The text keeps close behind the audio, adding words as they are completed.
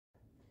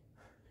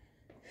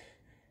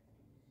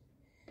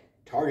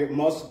Target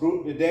muscle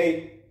group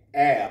today,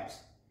 abs,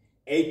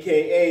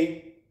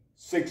 AKA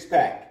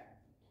six-pack,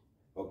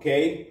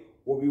 okay?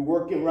 We'll be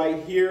working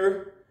right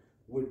here.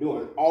 We're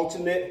doing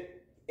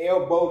alternate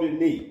elbow to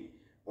knee,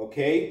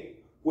 okay?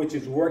 Which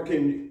is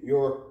working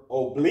your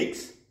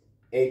obliques,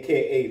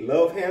 AKA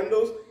love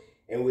handles,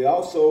 and we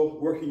also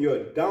working your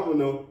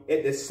abdominal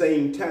at the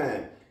same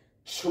time.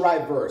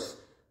 Triverse,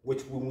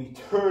 which when we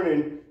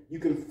turning, you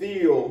can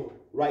feel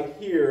right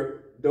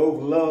here, those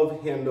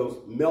love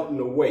handles melting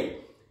away.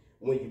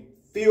 When you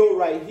feel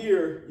right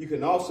here, you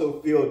can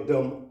also feel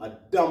them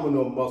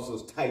abdominal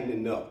muscles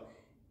tightening up.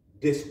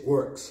 This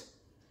works.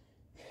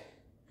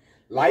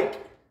 Like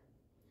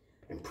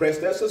and press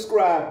that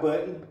subscribe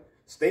button.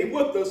 Stay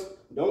with us.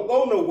 Don't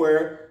go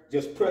nowhere.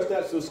 Just press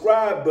that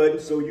subscribe button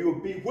so you'll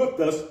be with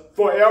us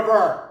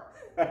forever.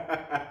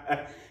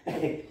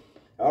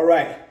 All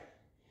right.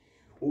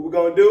 What we're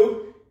going to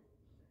do,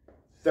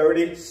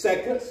 30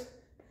 seconds,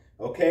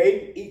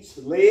 okay? Each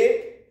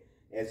leg,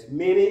 as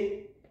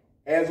many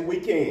as we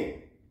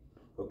can,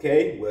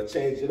 okay? We'll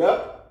change it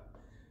up,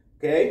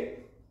 okay?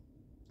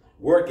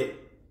 Work it.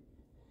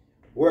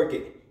 Work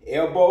it.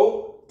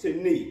 Elbow to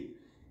knee.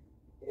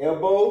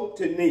 Elbow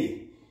to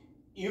knee.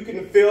 You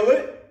can feel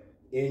it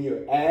in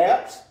your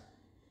abs.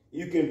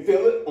 You can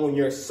feel it on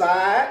your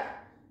side.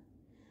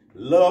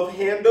 Love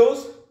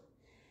handles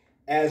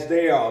as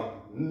they are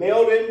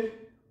melting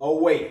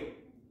away.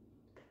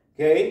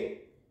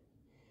 Okay?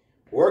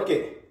 Work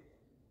it.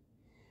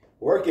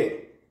 Work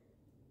it.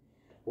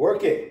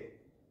 Work it.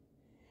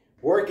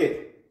 Work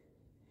it.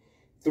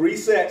 3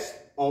 sets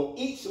on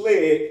each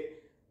leg,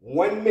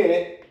 1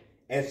 minute,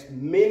 as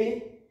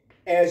many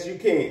as you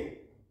can.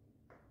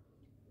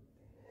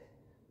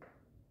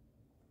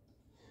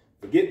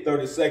 Forget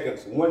 30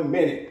 seconds, 1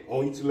 minute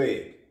on each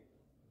leg.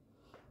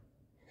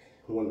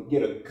 Want to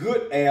get a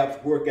good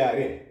abs workout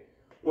in.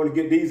 Want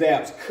to get these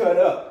abs cut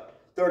up.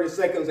 30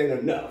 seconds ain't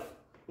enough.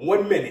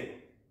 1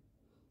 minute,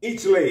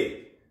 each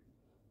leg.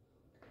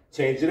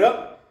 Change it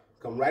up,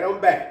 come right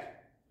on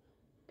back.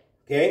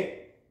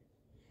 Okay?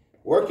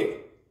 Work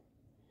it.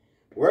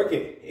 Work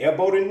it.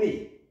 Elbow to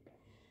knee.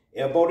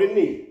 Elbow to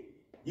knee.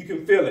 You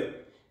can feel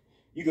it.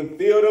 You can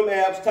feel them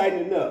abs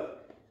tightening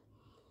up.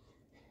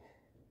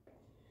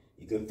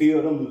 You can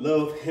feel them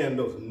love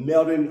handles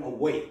melting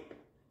away.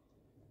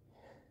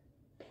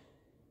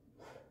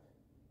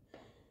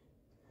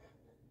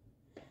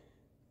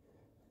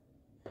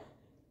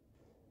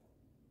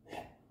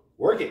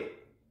 Work it.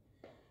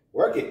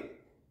 Work it.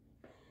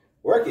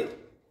 Work it.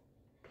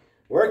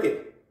 Work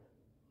it.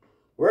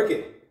 Work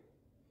it.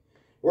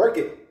 Work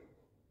it.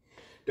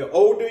 The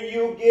older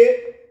you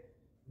get,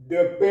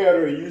 the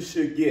better you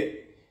should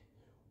get.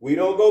 We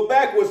don't go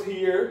backwards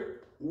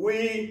here.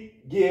 We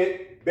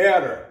get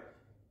better.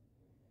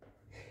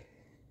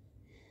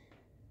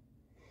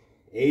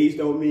 Age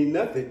don't mean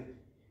nothing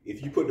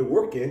if you put the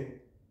work in.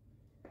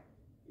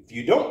 If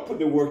you don't put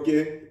the work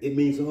in, it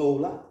means a whole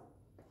lot.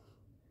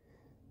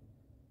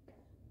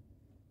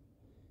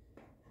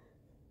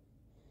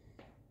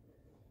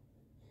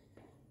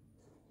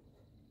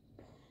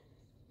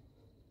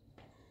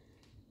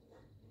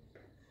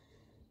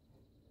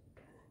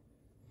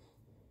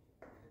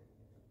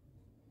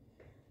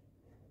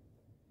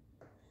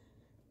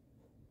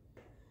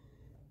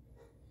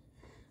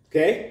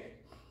 Okay,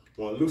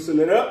 want to loosen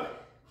it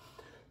up.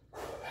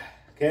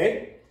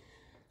 Okay,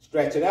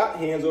 stretch it out,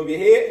 hands over your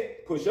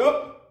head, push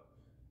up,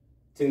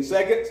 10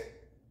 seconds.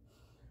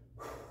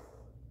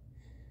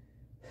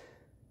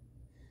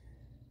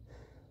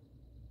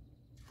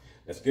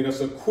 Let's get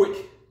us a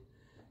quick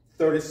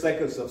 30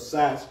 seconds of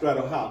side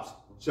straddle hops,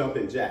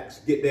 jumping jacks.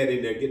 Get that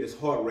in there, get this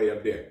heart rate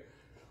up there.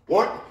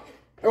 1,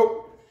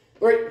 2,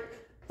 3,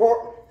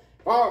 4,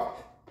 5,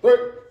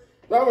 6,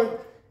 7,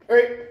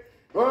 8,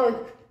 9,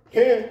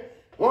 10,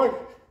 1,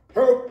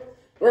 2,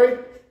 3,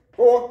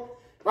 4,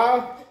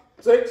 5,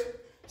 6,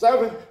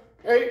 7,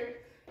 8,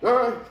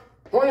 9,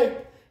 20,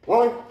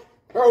 1,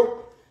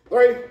 2,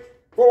 3,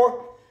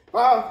 4,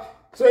 5,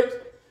 6,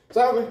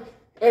 7,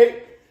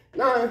 8,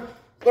 9,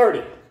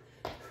 30.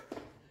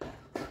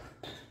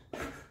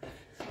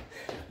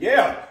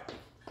 Yeah,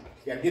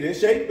 you gotta get in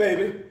shape,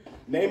 baby.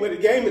 Name of the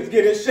game is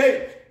get in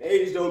shape.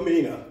 Age don't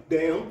mean a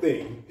damn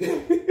thing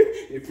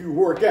if you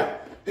work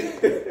out.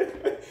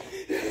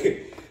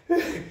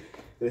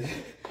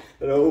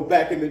 The old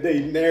back in the day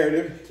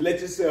narrative,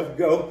 let yourself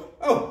go.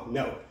 Oh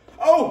no,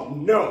 oh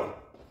no.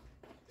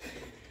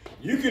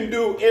 You can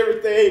do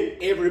everything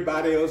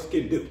everybody else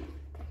can do,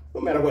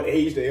 no matter what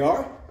age they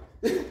are.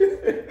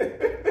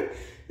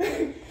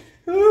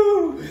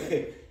 Ooh.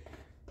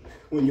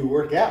 When you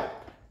work out.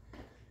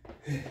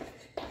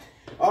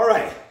 All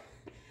right,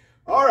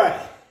 all right,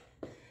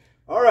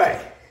 all right.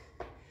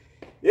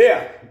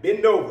 Yeah,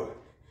 bend over.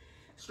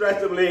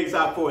 Stretch them legs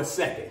out for a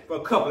second, for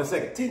a couple of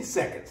seconds, 10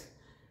 seconds.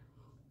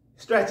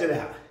 Stretch it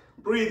out.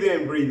 Breathe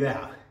in, breathe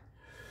out.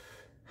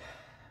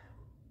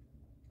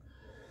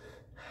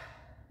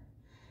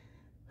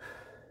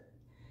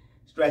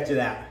 Stretch it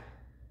out.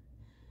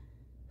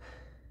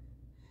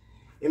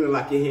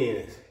 Interlock your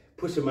hands.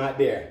 Push them out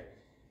there.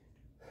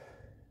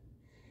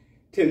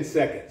 10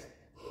 seconds.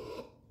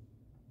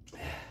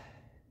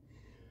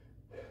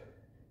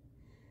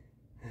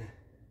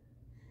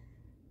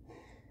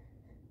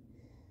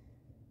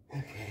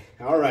 Okay,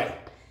 all right.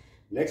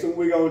 Next one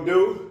we're gonna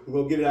do, we're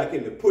gonna get it out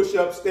in the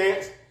push-up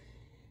stance,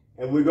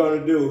 and we're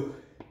gonna do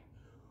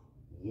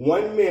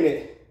 1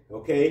 minute,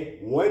 okay?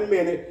 1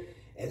 minute,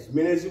 as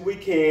many as we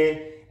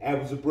can,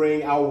 as we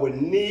bring our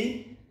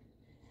knee,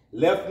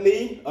 left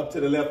knee up to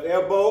the left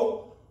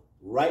elbow,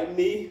 right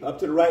knee up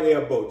to the right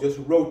elbow, just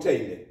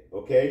rotating it,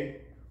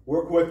 okay?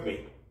 Work with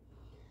me.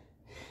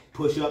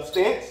 Push-up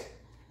stance,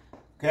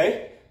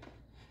 okay?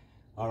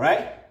 All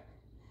right,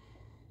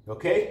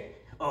 okay?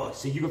 Oh,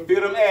 see, you can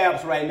feel them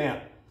abs right now.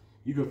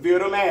 You can feel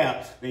them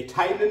abs. They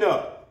tightening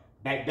up.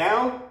 Back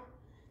down,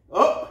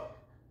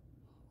 up.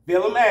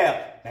 Feel them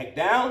abs. Back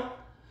down,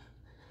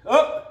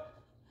 up,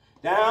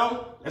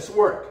 down. Let's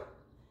work.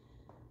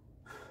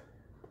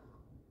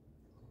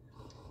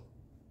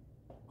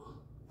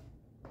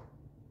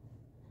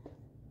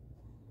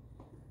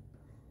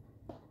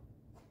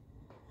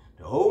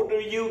 The older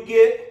you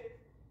get,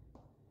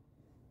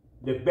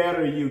 the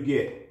better you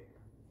get.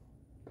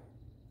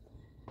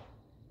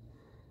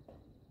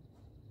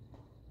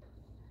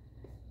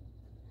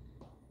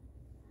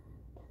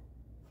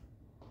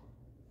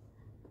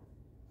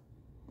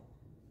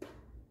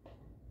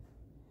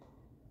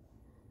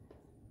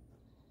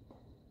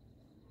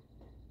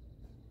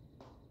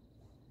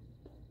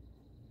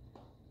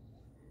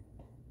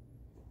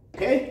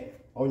 Okay,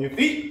 on your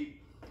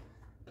feet.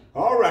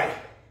 All right,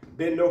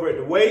 bend over at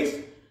the waist,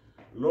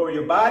 lower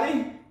your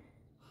body.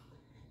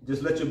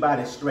 Just let your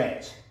body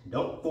stretch.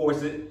 Don't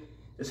force it,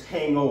 just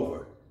hang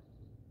over.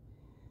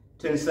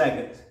 10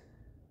 seconds.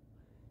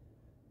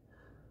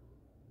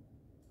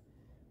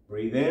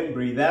 Breathe in,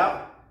 breathe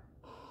out.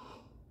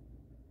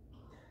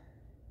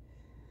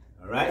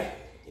 All right,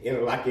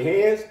 interlock your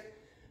hands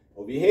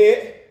over your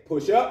head,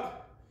 push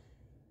up.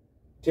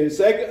 10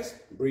 seconds,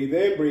 breathe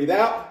in, breathe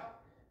out.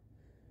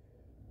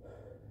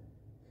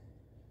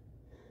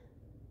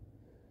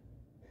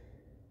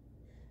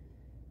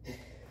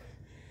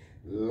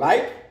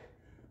 Like,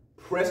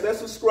 press that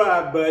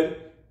subscribe button.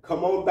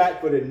 Come on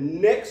back for the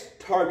next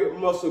target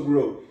muscle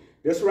group.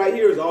 This right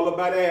here is all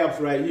about abs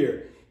right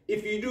here.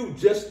 If you do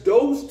just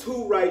those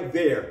two right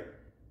there,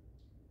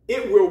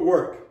 it will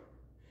work.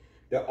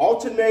 The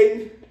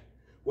alternating,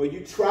 where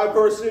you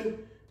traversing,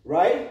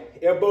 right?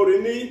 Elbow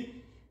to knee,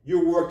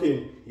 you're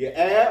working your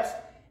abs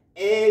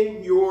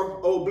and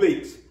your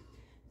obliques.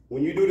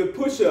 When you do the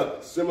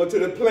push-up, similar to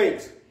the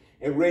planks,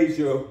 and raise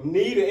your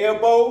knee to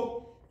elbow,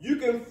 you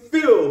can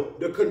feel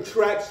the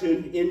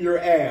contraction in your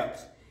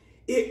abs.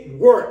 It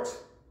works.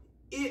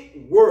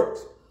 It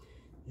works.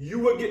 You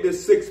will get the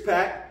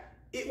six-pack.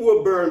 It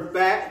will burn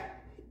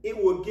fat. It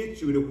will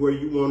get you to where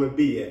you want to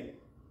be at.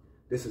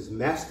 This is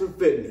Master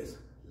Fitness.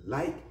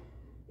 Like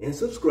and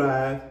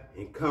subscribe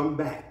and come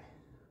back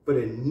for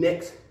the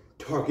next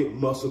target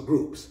muscle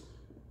groups.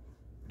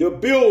 The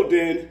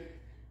building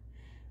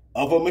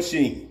of a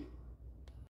machine.